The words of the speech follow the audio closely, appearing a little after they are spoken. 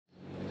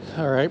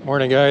All right,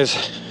 morning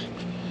guys.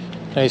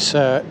 Nice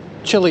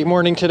chilly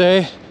morning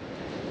today.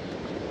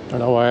 Don't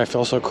know why I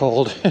feel so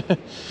cold.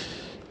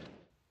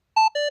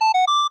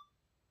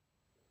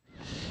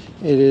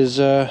 It is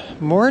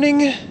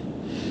morning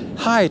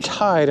high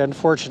tide,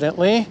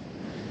 unfortunately.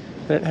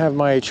 I didn't have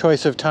my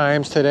choice of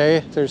times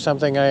today. There's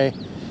something I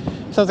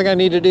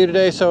need to do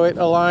today, so it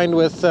aligned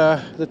with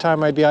the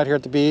time I'd be out here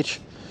at the beach.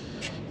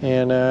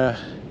 And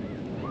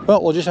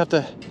well, we'll just have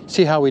to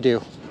see how we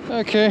do.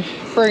 Okay,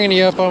 bringing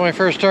you up on my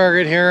first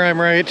target here. I'm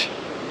right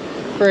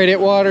at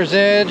water's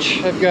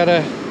edge. I've got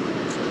a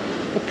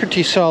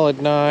pretty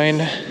solid 9.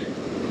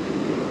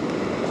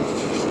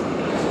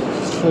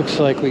 Looks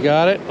like we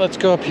got it. Let's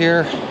go up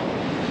here.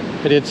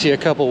 I did see a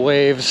couple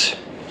waves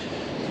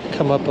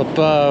come up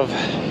above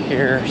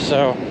here,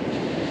 so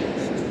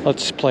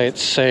let's play it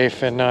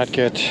safe and not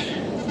get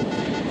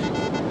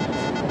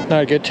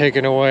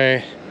taken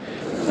away.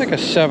 Like a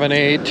 7,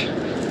 8,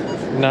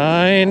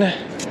 9.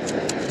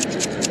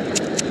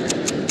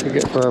 We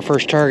get for our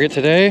first target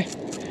today.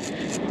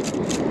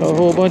 A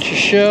whole bunch of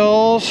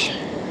shells.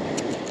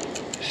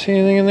 See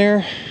anything in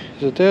there?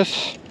 Is it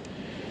this?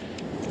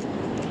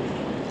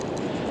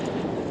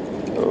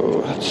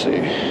 Oh, let's see.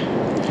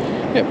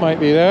 It might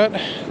be that.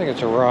 I think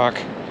it's a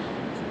rock.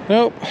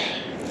 Nope.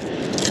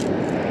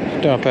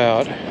 Dump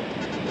out.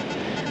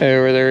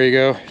 There you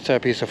go. It's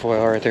that piece of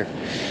foil right there.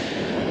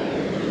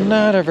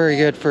 Not a very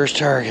good first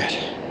target.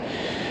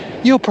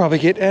 You'll probably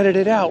get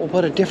edited out. We'll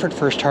put a different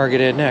first target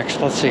in next.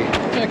 Let's see.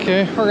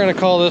 Okay, we're gonna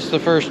call this the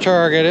first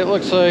target. It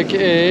looks like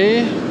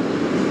a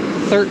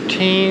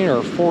 13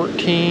 or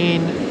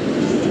 14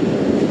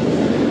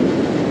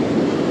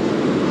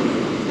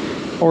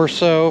 or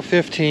so,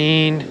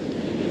 15. It's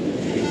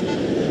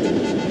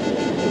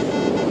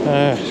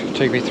gonna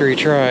take me 3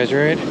 tries,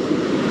 right?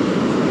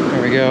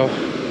 There we go.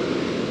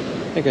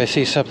 I think I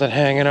see something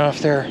hanging off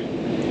there.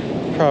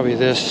 Probably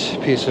this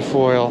piece of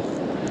foil.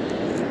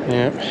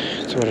 Yep,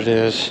 that's what it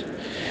is.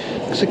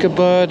 Looks like a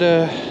Bud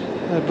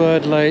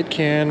Light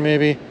can,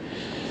 maybe.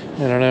 I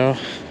don't know.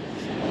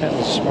 That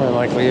was more than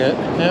likely it.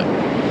 Yep.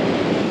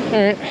 All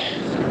right.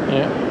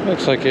 Yeah,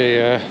 looks like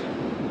a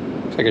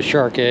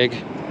shark egg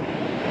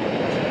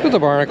with a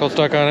barnacle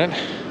stuck on it.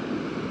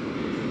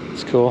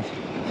 It's cool.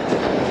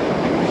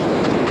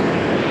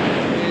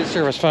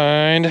 Service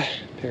find.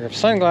 Pair of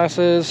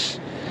sunglasses.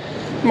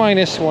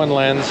 -1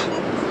 lens.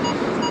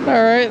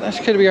 Alright, that's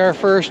going to be our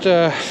first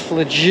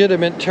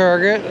legitimate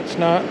target. It's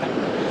not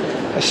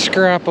a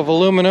scrap of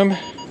aluminum.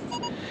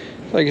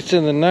 It's like it's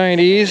in the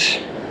 90s.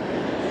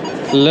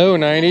 Low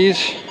 90s.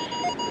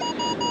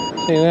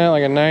 See that?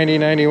 Like a 90,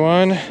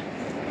 91.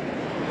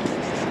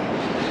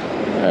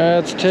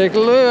 Let's take a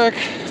look.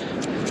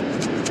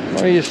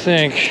 What do you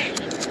think?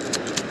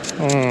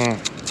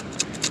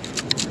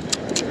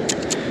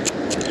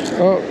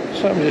 Oh,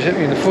 something just hit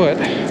me in the foot.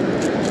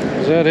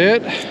 Is that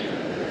it?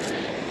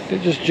 Did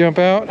it just jump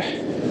out?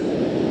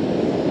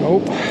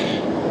 Nope.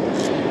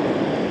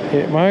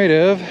 It might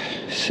have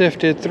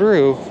sifted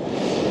through.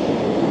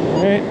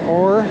 Right?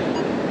 Or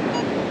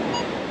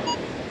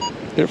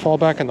did it fall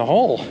back in the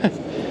hole?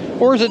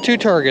 Or is it 2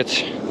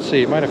 targets? Let's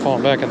see, it might have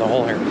fallen back in the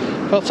hole here.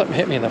 Felt something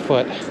hit me in the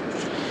foot.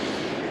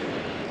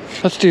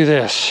 Let's do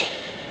this.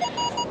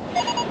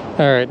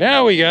 Alright,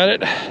 now we got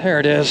it.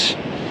 There it is.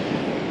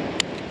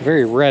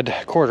 Very red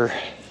quarter.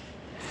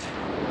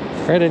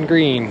 Red and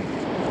green.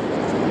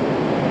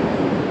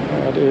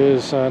 That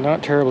is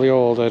not terribly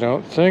old, I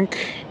don't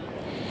think.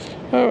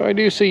 Oh, I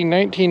do see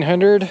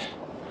 1900.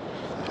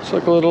 Let's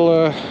look a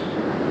little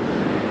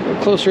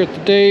closer at the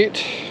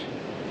date.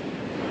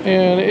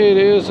 And it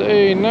is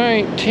a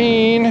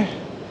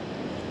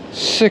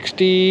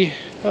 1960.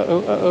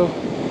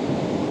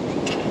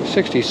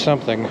 60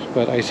 something,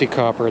 but I see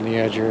copper in the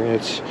edge here.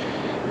 It's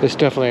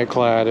definitely a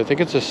clad. I think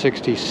it's a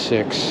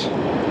 66.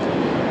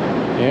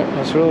 Yep,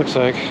 that's what it looks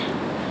like.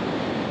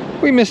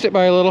 We missed it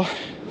by a little.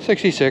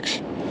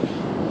 66.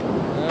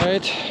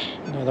 Alright,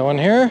 another one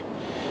here.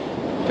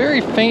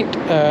 Very faint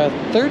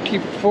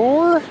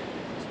 34.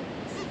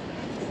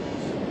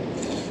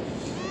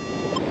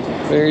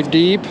 Very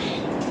deep.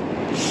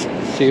 Let's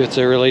see if it's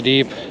a really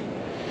deep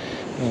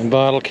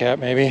bottle cap,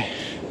 maybe.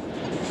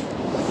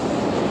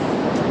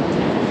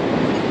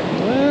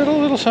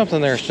 Little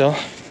something there still.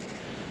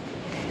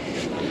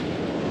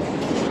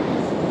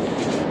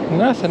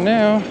 Nothing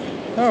now.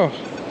 Oh.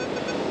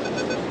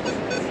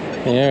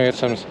 Yeah, we got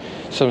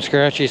some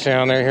scratchy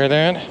sound there. Hear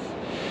that?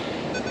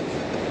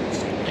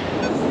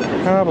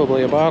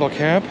 Probably a bottle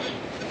cap.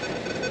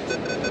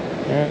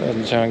 That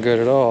doesn't sound good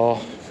at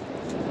all.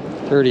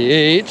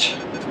 38.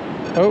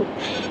 Oh.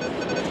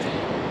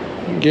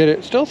 Get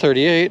it. Still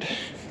 38.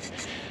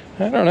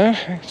 I don't know.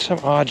 Some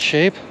odd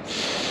shape.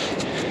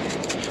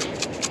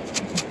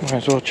 Might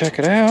as well check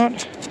it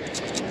out.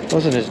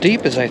 Wasn't as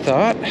deep as I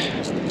thought.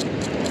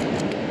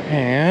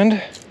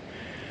 And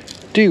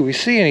do we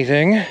see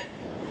anything?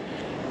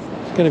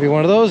 It's gonna be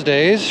one of those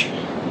days.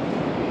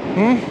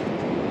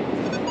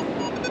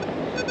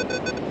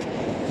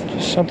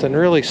 Just something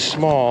really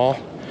small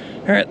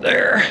right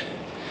there.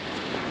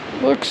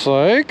 Looks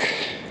like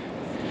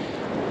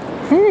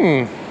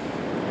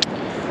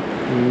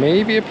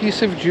Maybe a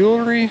piece of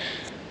jewelry.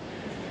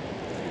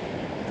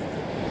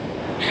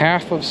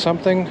 Half of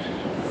something.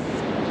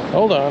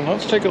 Hold on,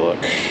 let's take a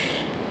look.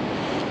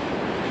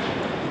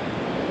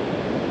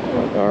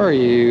 What are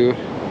you?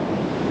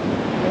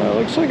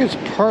 Looks like it's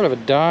part of a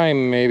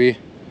dime, maybe.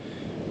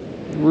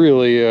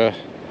 Really,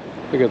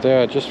 look at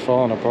that, just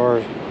falling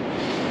apart.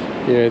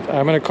 Yeah,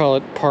 I'm gonna call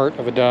it part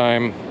of a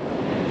dime.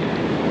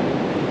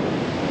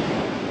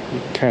 You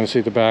can kind of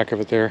see the back of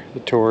it there,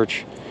 the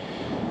torch.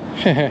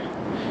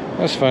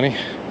 That's funny.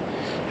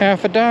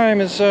 Half a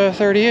dime is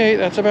 38,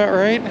 that's about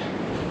right.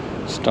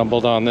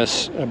 Stumbled on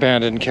this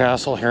abandoned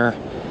castle here.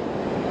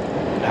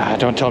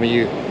 Don't tell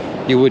me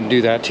you wouldn't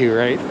do that too,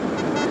 right?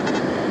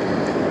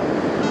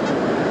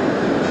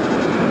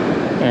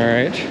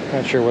 Alright,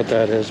 not sure what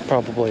that is.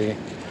 Probably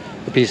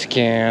a piece of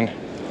can.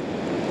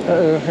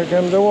 Uh-oh, here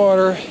comes the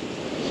water.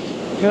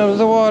 Here comes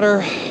the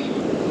water.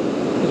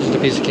 It's just a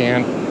piece of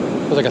can.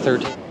 Looks like a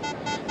 13.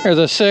 There's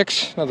a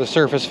 6, another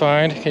surface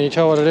find. Can you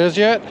tell what it is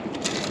yet?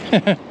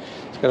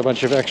 It's got a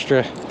bunch of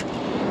extra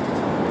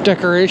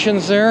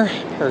decorations there. A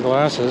pair of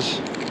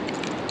glasses.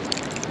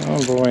 Oh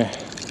boy.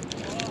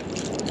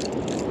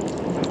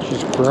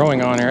 She's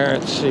growing on here.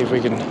 Let's see if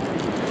we can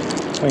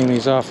clean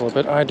these off a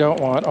little bit. I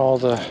don't want all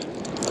the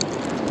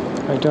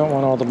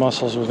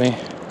mussels with me.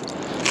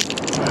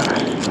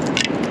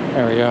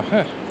 There we go.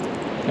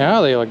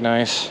 Now they look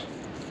nice.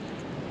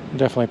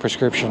 Definitely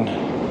prescription.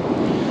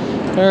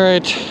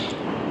 Alright.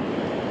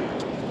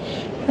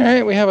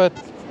 Alright, we have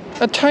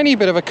a tiny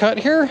bit of a cut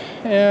here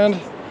and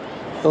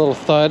a little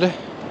thud.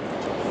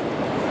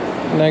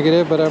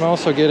 Negative, but I'm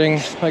also getting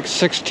like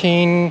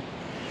 16,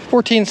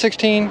 14,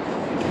 16.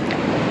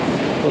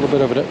 A little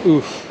bit of an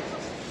oof.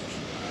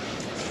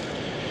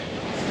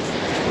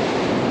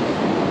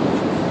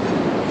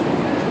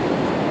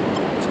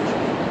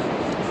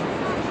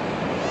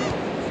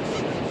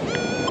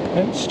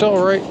 It's still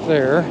right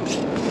there.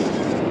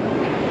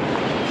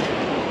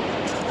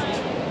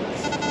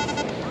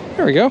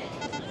 There we go.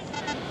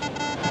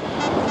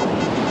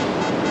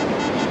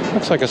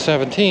 Looks like a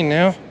 17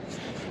 now.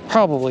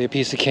 Probably a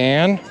piece of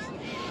can.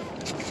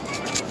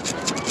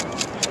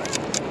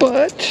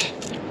 But,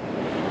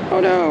 oh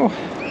no.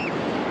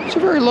 It's a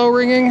very low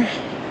ringing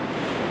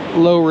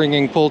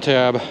pull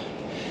tab.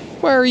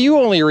 Why are you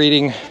only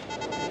reading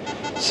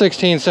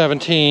 16,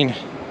 17?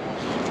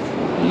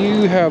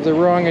 You have the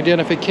wrong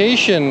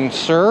identification,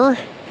 sir.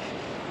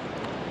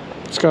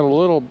 It's got a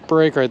little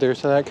break right there,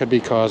 so that could be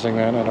causing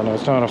that. I don't know.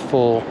 It's not a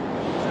full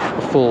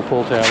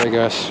pull tab, I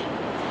guess.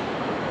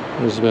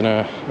 There's been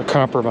a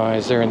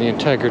compromise there in the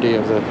integrity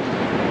of the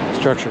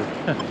structure.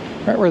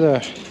 Right where the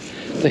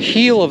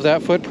heel of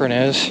that footprint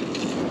is,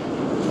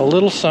 a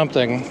little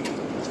something.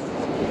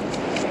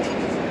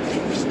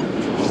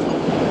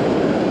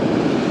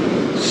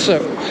 So,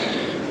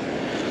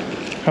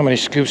 how many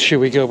scoops should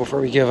we go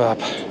before we give up?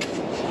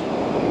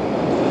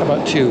 How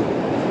about 2?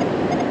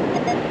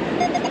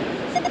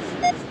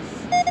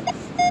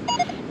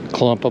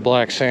 Clump of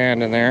black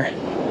sand in there.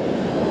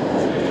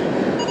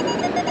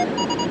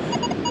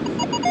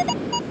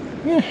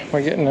 Yeah,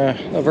 we're getting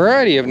a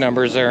variety of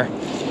numbers there.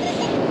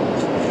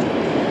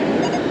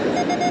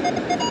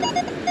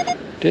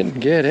 Didn't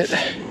get it.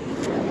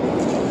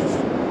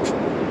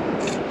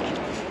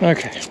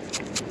 Okay.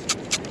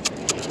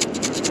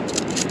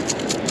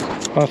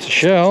 Lots of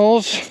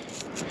shells.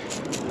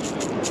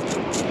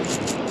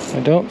 I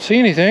don't see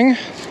anything.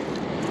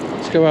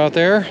 Let's go out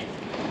there.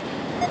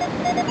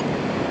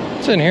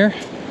 What's in here?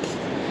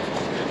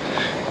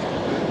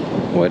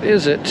 What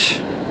is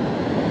it?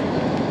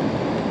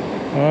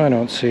 Oh, I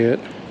don't see it.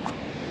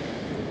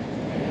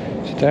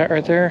 Is it that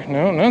right there?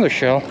 No, another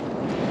shell.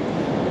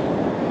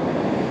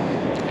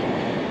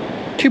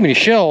 Too many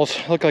shells.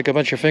 Look like a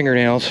bunch of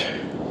fingernails.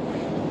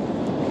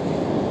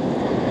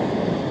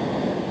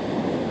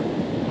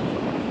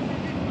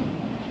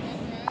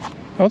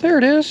 Oh, there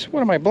it is.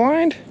 What, am I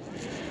blind?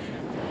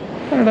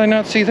 How did I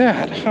not see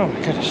that? Oh my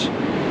goodness.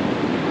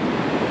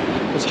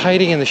 It was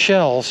hiding in the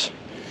shells.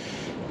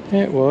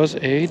 It was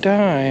a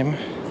dime.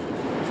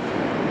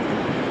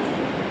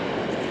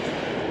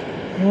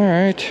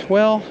 Alright,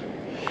 well,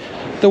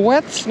 the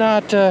wet's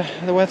not, the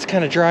wet's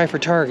kind of dry for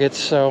targets,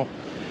 so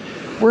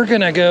we're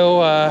gonna go,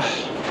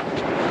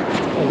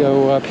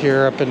 go up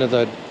here, up into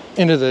the,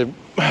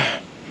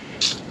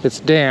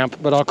 it's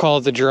damp, but I'll call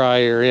it the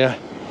dry area.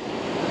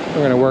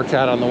 We're gonna work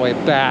that on the way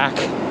back,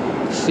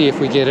 see if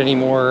we get any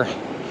more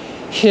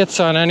hits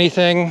on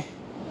anything,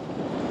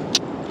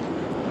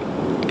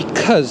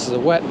 because the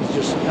wet is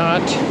just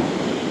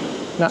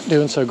not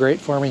doing so great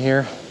for me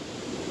here.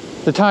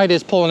 The tide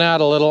is pulling out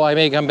a little. I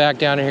may come back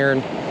down here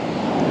and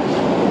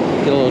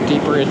get a little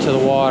deeper into the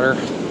water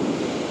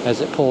as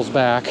it pulls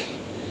back.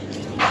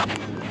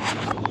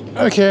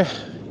 Okay,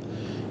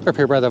 we're up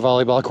here by the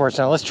volleyball courts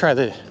now. Let's try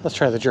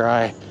the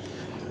dry.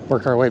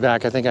 Work our way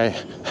back. I think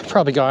I've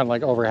probably gone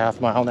like over half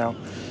a mile now.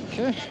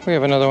 Okay, we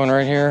have another one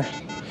right here,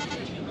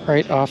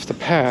 right off the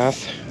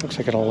path. Looks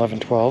like an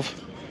 11-12.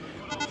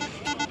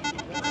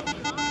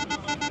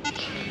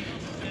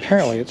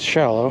 Apparently it's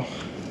shallow.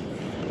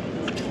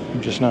 I'm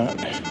just not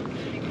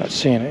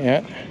seeing it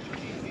yet.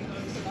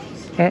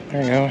 Oh,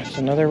 there you go. It's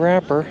another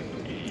wrapper.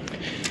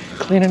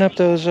 Cleaning up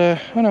those, oh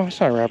no, it's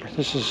not a wrapper.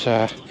 This is,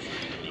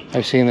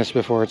 I've seen this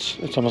before.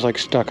 It's almost like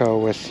stucco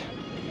with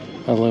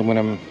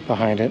aluminum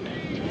behind it.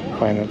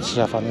 Find that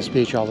stuff on this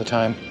beach all the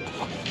time.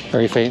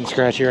 Very faint and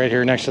scratchy right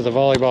here next to the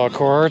volleyball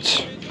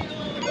courts.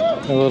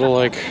 A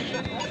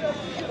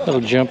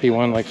little jumpy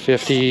one, like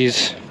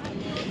 50s.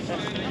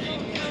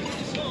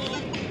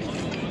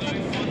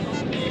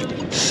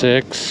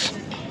 6. I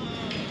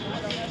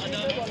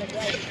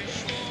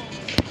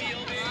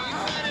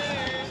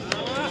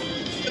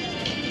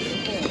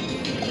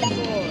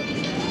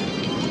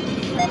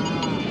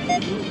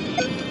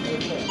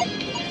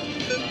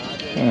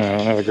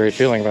don't have a great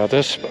feeling about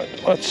this, but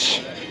let's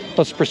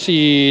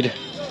proceed.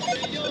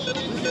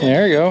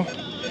 There you go.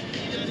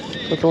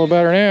 Look a little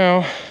better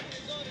now.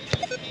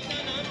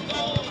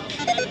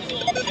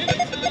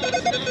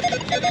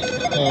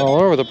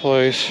 All over the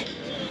place.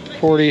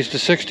 40s to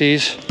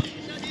 60s.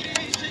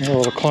 There's a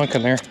little clunk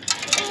in there.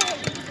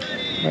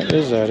 What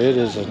is that?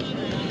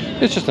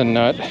 It's just a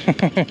nut.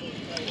 Here,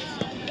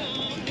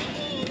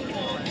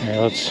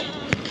 let's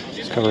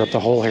cover up the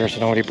hole here so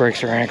nobody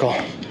breaks their ankle.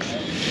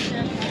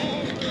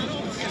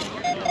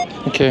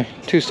 Okay,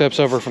 2 steps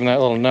over from that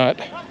little nut,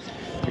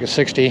 like a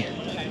 60.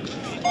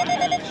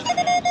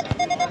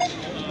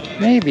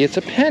 Maybe it's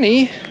a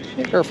penny,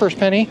 or first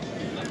penny.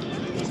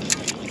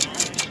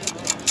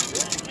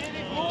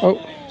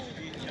 Oh,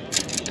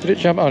 did it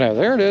jump? Oh no,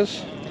 there it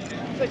is.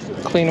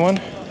 Clean one.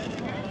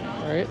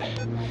 All right.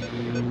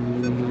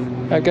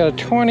 I've got a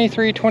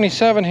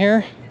 23.27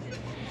 here.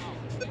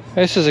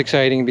 This is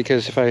exciting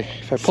because if I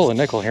pull a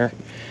nickel here,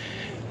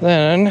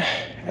 then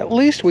at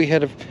least we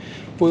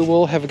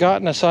will have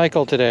gotten a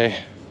cycle today.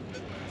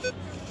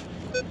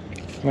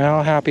 Well,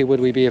 how happy would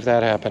we be if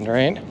that happened,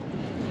 right?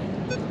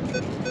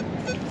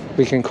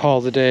 We can call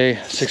the day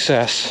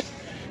success.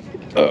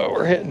 Oh,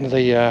 we're hitting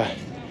the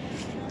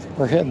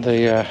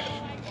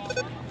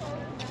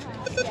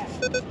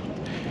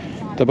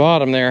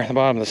bottom there, the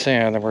bottom of the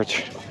sand, where it's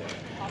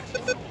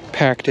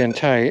packed in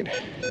tight.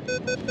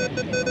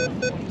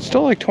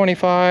 Still like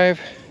 25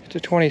 to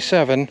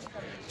 27.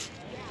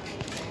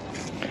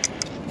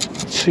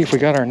 Let's see if we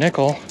got our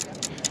nickel.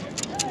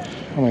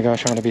 Oh my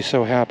gosh, I'm gonna be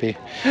so happy.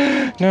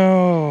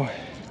 No,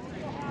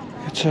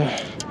 it's a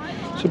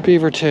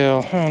beaver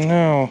tail. Oh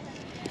no.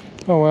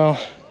 Oh well.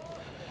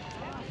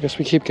 I guess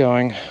we keep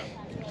going.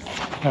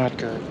 Not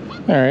good.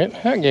 All right,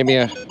 that gave me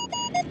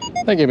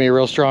a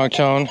real strong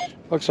tone.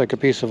 Looks like a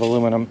piece of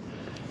aluminum.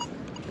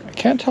 I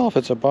can't tell if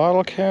it's a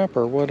bottle cap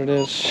or what it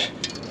is.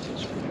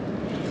 It's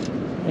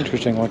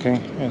interesting looking.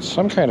 It's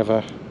some kind of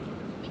a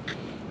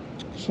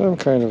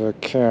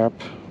cap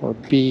or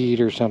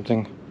bead or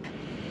something.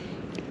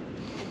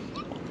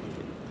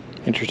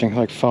 Interesting,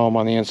 like foam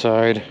on the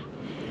inside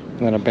and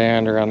then a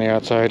band around the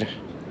outside.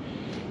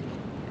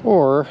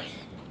 Or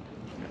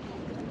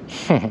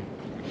that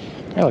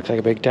looks like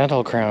a big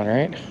dental crown,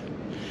 right?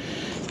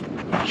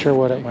 Not sure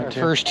what it went to.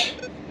 First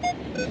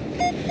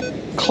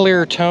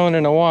clear tone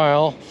in a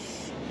while.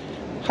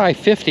 High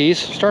 50s.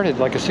 Started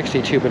like a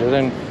 62, but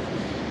then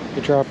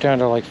it dropped down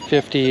to like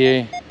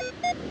 50,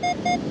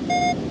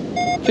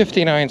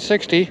 59,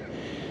 60.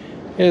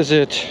 Is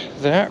it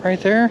that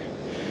right there?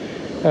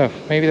 Oh,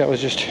 maybe that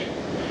was just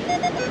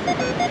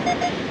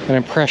an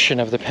impression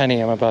of the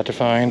penny I'm about to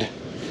find. I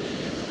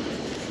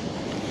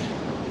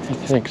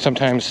think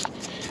sometimes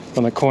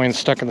when the coin's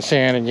stuck in the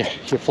sand and you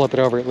flip it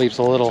over, it leaves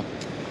a little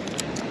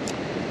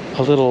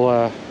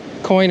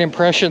coin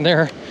impression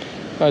there,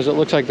 as it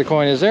looks like the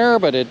coin is there,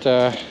 but it's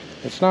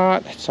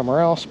not. It's somewhere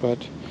else. But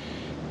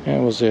that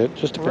was it.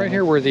 Just right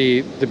here where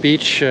the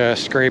beach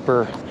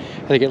scraper,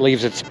 I think it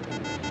leaves its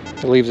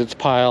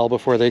pile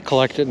before they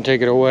collect it and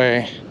take it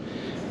away.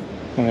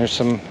 And there's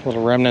some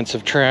little remnants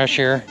of trash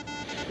here.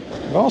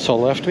 It also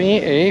left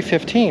me a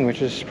 15,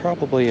 which is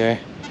probably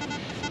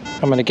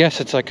I'm gonna guess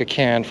it's like a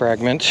can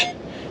fragment,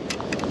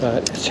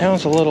 but it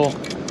sounds a little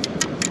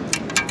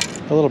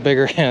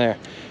bigger in there.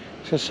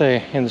 I was gonna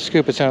say, in the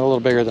scoop it sounded a little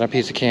bigger than a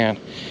piece of can.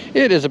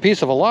 It is a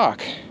piece of a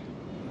lock.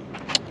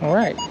 All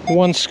right,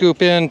 1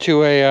 scoop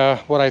into a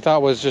what I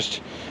thought was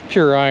just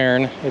pure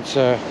iron. It's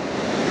a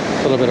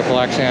little bit of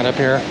black sand up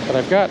here, but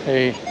I've got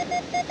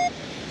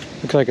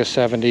looks like a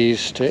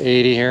 70s to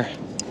 80 here.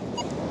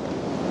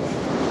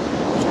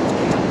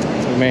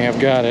 We may have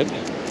got it.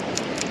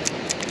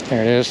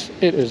 There it is.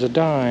 It is a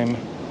dime.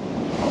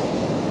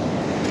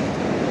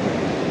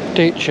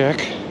 Date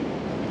check.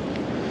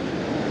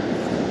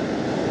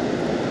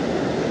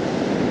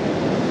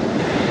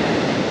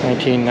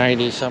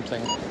 $1990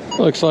 something.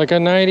 Looks like a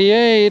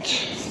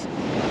 98.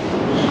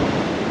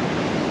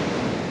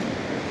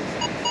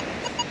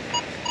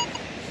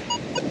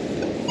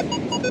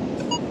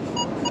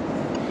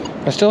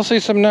 I still see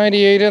some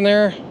 98 in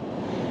there.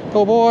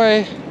 Oh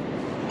boy.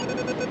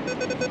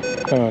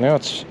 Oh, now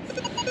it's,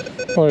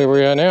 what are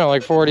we at now?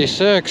 Like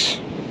 46.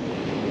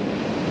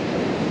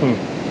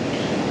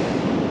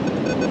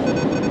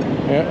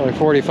 Yeah, like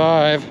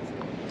 45.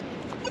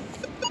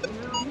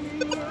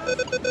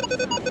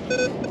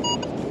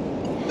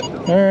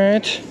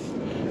 Alright,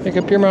 make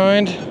up your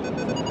mind.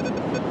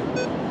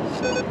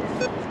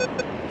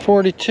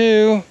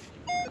 42.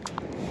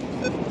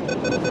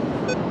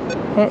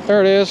 Oh,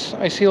 there it is.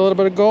 I see a little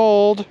bit of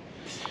gold.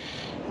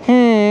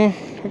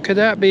 What could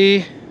that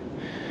be?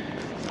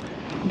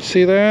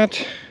 See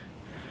that?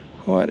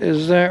 What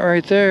is that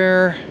right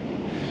there?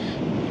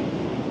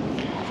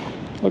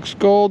 Looks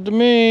gold to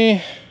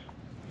me.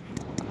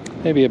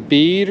 Maybe a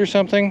bead or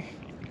something.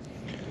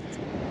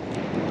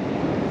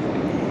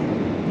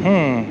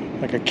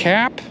 Like a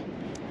cap?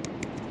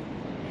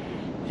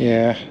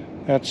 Yeah,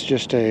 that's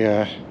just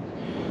a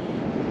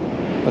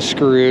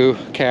screw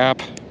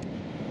cap.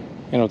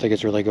 I don't think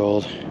it's really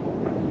gold.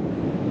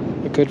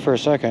 But good for a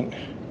second.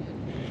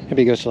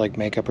 Maybe it goes to like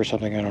makeup or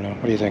something, I don't know.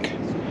 What do you think?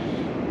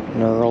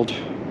 Knurled.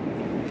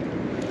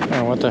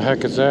 Oh, what the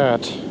heck is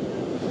that?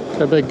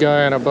 A big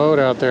guy on a boat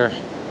out there.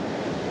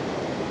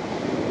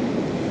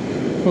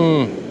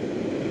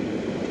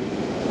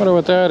 Wonder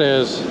what that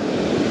is.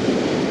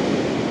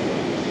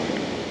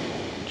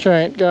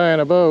 Giant guy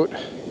on a boat.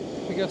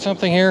 We got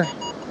something here in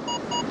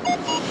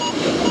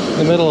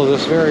the middle of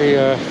this very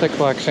thick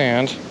black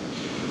sand.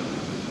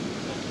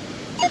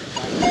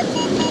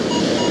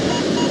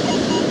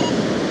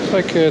 Looks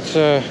like it's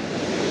a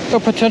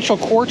potential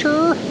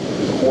quarter.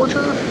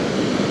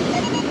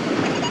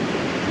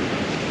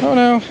 Oh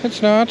no,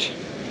 it's not.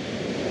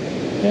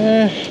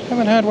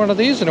 Haven't had one of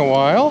these in a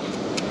while.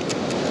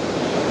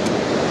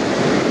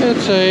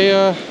 It's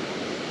a,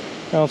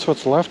 well, it's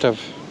what's left of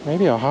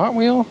maybe a Hot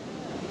Wheel?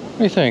 What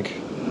do you think?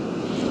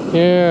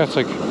 Yeah, it's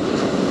like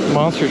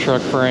monster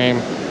truck frame.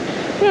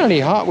 Haven't had any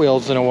Hot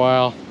Wheels in a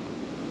while.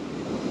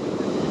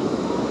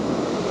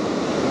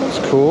 That's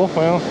cool.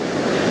 Well,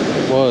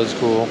 it was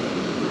cool.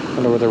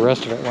 Wonder where the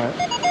rest of it went.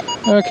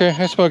 Okay,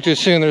 I spoke too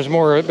soon. There's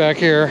more of it back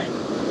here.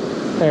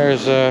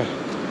 There's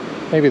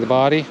maybe the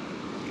body.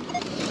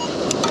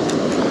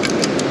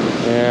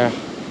 Yeah.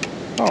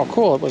 Oh,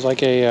 cool. It was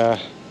like a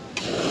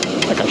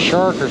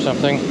shark or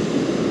something.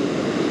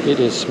 It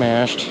is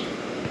smashed.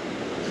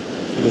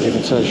 It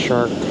even says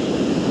shark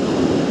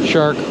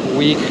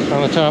week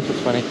on the top. That's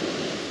funny.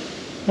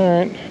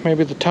 Alright,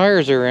 maybe the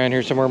tires are around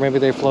here somewhere. Maybe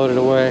they floated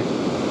away.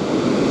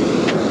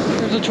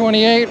 Here's a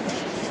 28.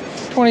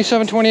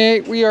 27,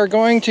 28. We are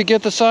going to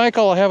get the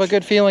cycle. I have a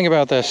good feeling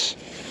about this.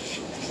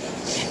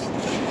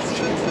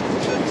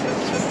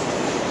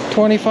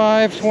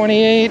 25,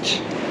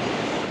 28.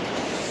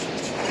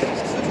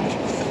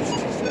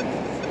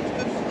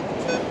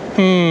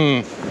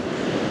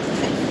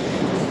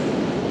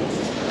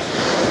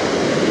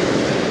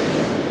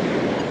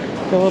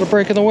 Got a little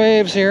break in the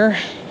waves here.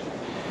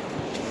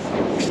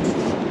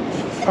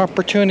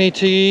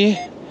 Opportunity.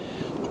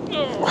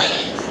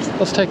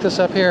 Let's take this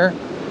up here.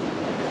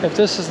 If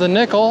this is the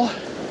nickel,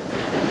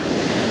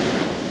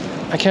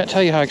 I can't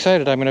tell you how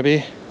excited I'm gonna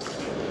be.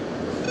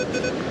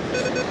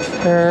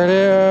 There it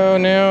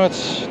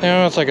is.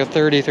 Now it's like a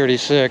 30,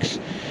 36.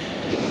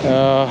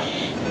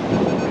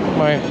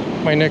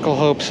 My nickel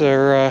hopes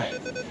are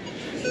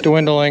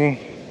dwindling.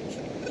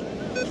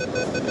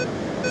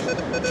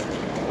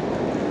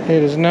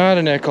 It is not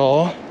a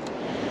nickel.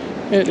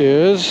 It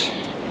is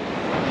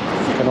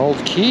an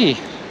old key.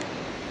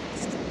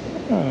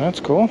 Oh, that's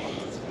cool.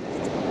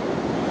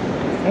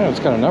 Yeah, it's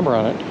got a number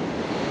on it.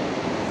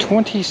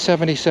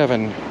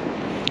 2077.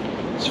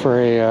 It's for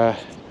an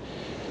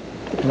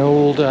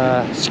old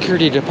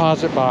security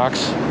deposit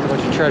box with a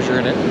bunch of treasure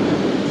in it.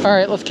 All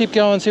right, let's keep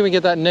going, see if we can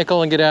get that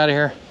nickel and get out of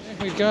here.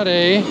 We've got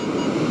a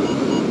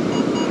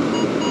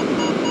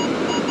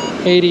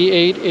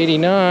 88,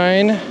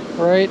 89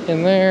 right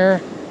in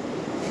there.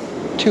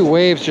 Two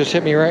waves just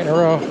hit me right in a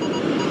row.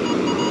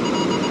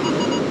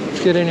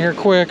 Let's get in here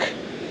quick.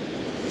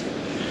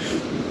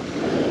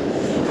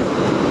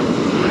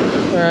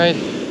 All right,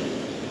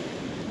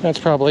 that's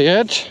probably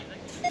it.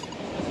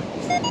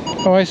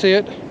 Oh, I see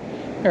it.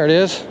 There it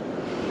is.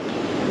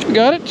 We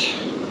got it.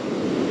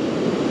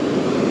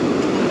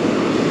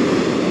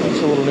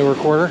 That's a little newer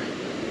quarter.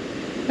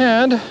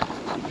 And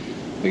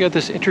we got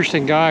this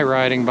interesting guy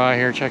riding by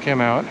here. Check him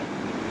out.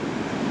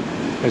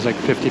 He's like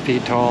 50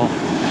 feet tall.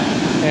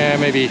 Yeah,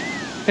 maybe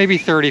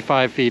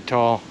 35 feet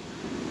tall.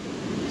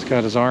 He's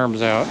got his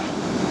arms out.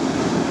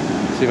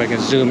 Let's see if I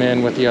can zoom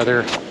in with the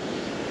other.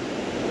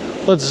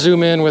 Let's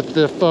zoom in with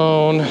the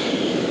phone.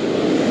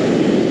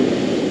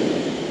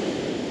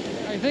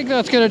 I think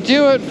that's gonna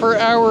do it for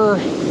our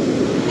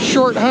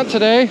short hunt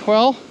today.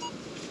 Well,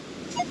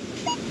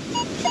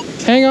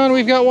 hang on,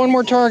 we've got one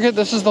more target.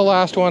 This is the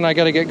last one. I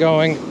gotta get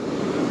going.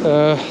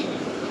 I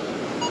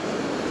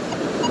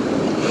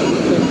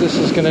think this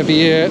is gonna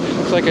be it.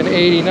 It's like an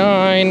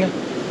 89.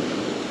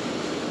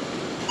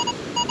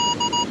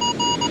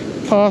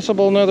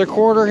 Possible another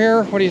quarter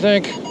here. What do you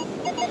think?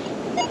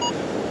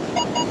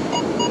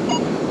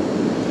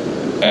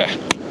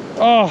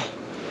 Oh,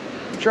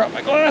 dropped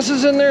my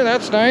glasses in there.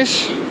 That's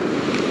nice.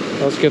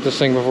 Let's get this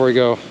thing before we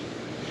go.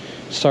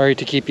 Sorry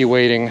to keep you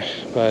waiting,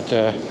 but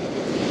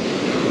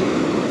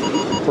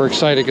we're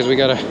excited because we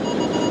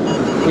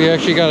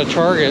actually got a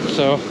target.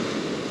 So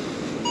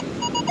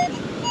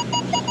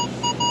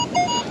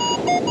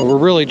But we're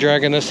really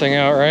dragging this thing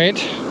out,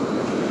 right?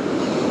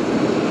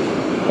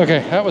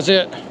 Okay, that was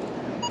it.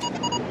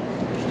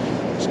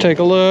 Let's take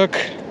a look.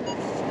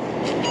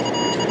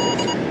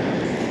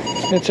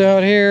 It's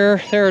out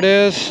here. There it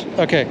is.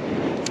 Okay,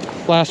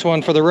 last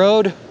one for the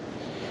road.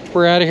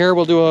 We're out of here.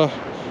 We'll do a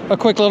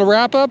quick little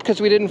wrap up because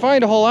we didn't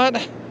find a whole lot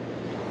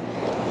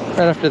right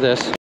after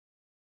this.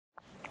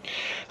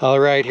 All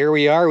right, here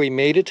we are. We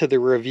made it to the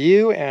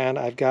review, and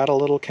I've got a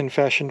little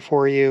confession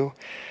for you.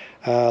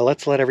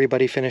 Let's let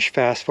everybody finish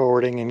fast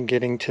forwarding and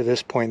getting to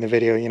this point in the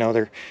video. You know,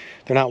 they're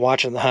not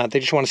watching the hunt.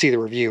 They just want to see the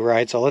review,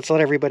 right? So let's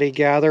let everybody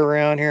gather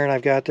around here, and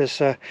I've got this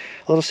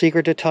little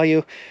secret to tell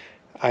you.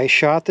 I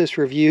shot this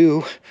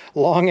review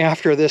long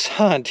after this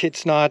hunt.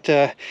 It's not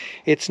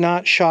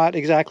shot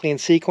exactly in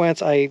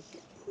sequence. I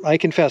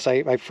confess,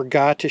 I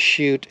forgot to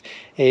shoot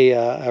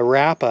a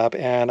wrap up,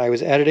 and I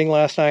was editing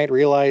last night,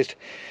 realized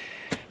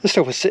this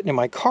stuff was sitting in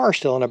my car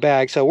still in a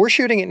bag. So we're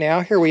shooting it now.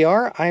 Here we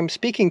are. I'm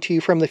speaking to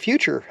you from the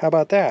future. How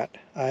about that?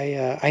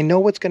 I know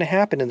what's going to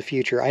happen in the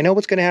future. I know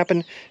what's going to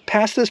happen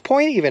past this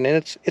point even,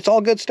 and it's all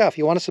good stuff.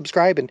 You want to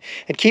subscribe and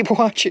keep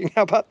watching.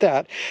 How about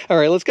that? All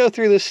right, let's go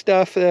through this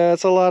stuff.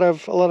 It's a lot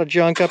of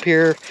junk up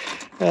here.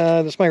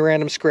 This is my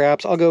random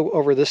scraps. I'll go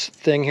over this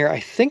thing here. I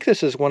think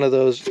this is one of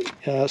those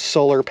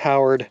solar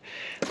powered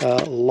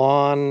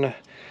lawn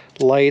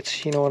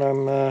lights. You know what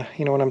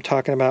I'm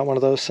talking about, one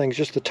of those things,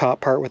 just the top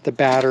part with the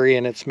battery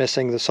and it's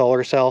missing the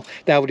solar cell.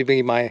 That would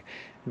be my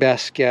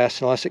best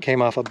guess, unless it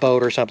came off a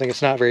boat or something.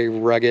 It's not very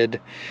rugged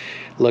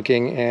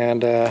looking,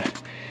 and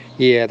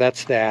yeah,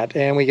 that's that.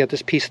 And we got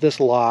this piece of this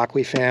lock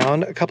we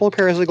found, a couple of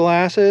pairs of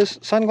glasses,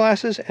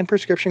 sunglasses and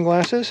prescription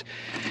glasses.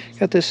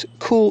 Got this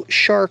cool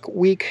Shark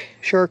Week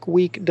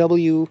WEAK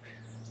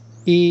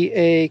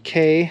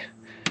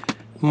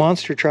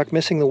monster truck,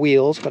 missing the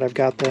wheels, but I've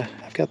got the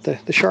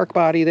shark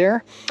body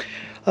there.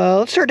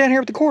 Let's start down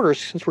here with the quarters.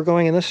 Since we're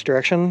going in this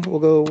direction, we'll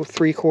go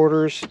 3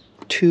 quarters,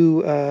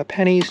 2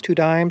 pennies, 2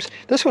 dimes.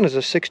 This one is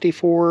a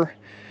 64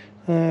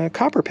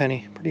 copper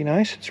penny. Pretty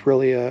nice. It's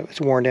really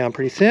it's worn down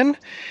pretty thin.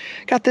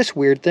 Got this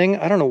weird thing.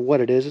 I don't know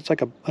what it is. It's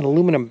like an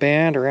aluminum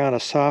band around a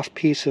soft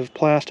piece of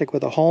plastic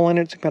with a hole in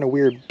it. It's kind of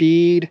weird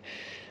bead.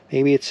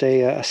 Maybe it's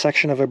a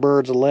section of a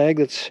bird's leg.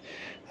 That's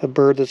a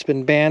bird that's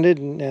been banded,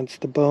 and it's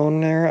the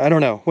bone there. I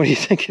don't know. What do you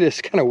think it is?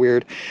 Kind of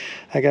weird.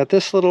 I got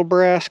this little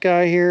brass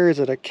guy here. Is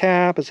it a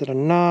cap? Is it a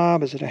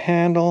knob? Is it a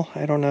handle?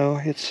 I don't know.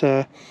 It's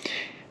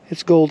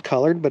gold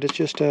colored, but it's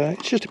just a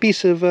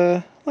piece of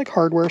like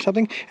hardware or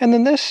something. And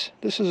then this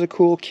is a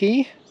cool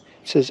key.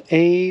 It says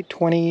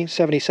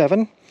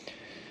A2077.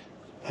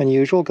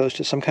 Unusual. Goes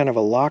to some kind of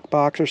a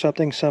lockbox or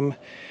something. Some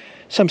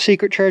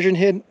secret treasure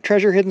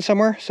hidden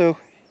somewhere. So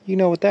you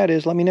know what that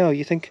is. Let me know.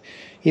 You think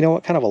you know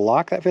what kind of a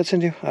lock that fits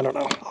into? I don't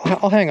know.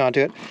 I'll hang on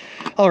to it.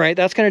 All right,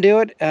 that's going to do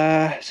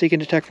it. Seek and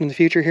detect from the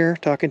future here,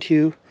 talking to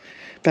you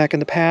back in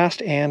the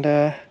past. And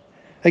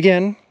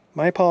again,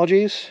 my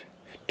apologies.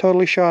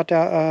 Totally shot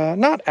out,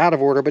 not out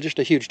of order, but just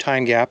a huge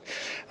time gap.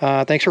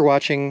 Thanks for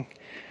watching.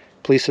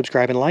 Please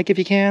subscribe and like if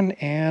you can.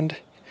 And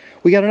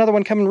we got another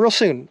one coming real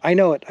soon. I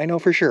know it. I know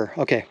for sure.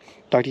 Okay,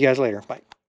 talk to you guys later. Bye.